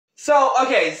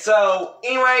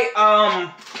Anyway,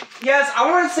 yes,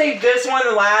 I want to save this one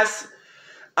the last.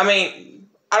 I mean,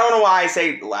 I don't know why I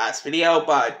saved the last video,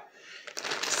 but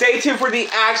stay tuned for the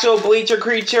actual Bleacher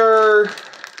Creature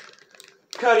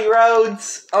Cody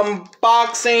Rhodes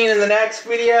unboxing in the next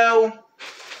video.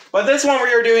 But this one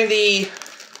we are doing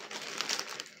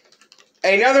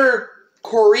another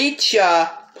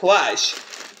Kuricha plush.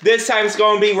 This time it's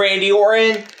going to be Randy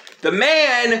Orton, the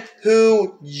man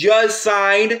who just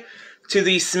signed to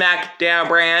the SmackDown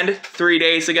brand 3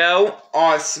 days ago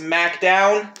on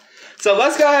SmackDown. So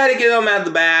let's go ahead and get him out of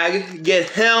the bag. Get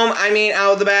him,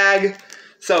 out of the bag.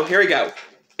 So here we go.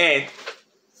 And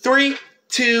 3,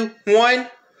 2, 1.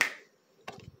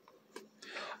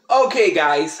 Okay,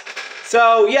 guys.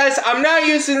 So yes, I'm not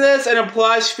using this in the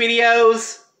plush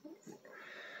videos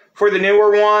for the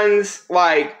newer ones,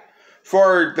 like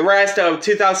for the rest of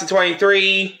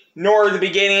 2023, nor the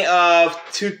beginning of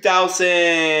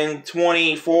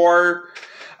 2024.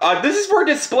 This is for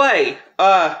display.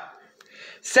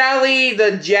 Sadly,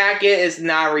 the jacket is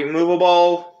not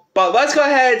removable, but let's go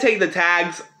ahead and take the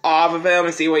tags off of him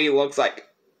and see what he looks like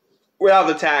without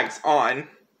the tags on.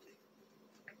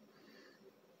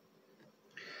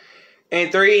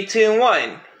 And 3, 2,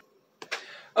 1.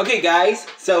 Okay, guys,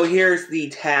 so here's the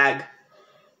tag.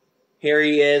 Here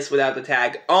he is without the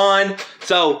tag on.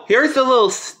 So here's the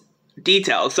little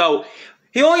detail. So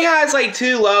he only has like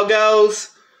 2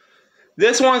 logos.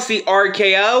 This one's the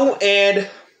RKO and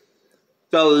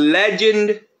the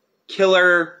Legend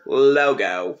Killer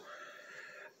logo.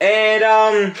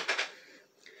 And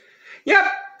yep,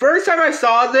 first time I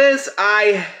saw this,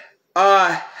 I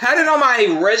had it on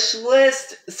my wish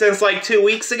list since like 2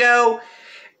 weeks ago,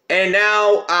 and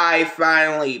now I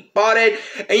finally bought it.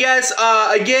 And yes,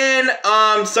 again,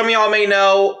 some of y'all may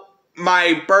know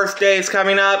my birthday is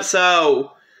coming up,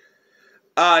 so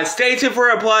stay tuned for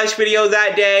a plush video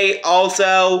that day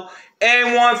also,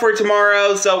 and one for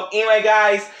tomorrow. So anyway,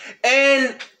 guys,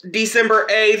 and December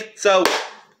 8th. So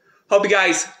hope you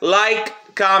guys like,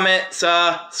 comment,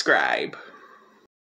 subscribe.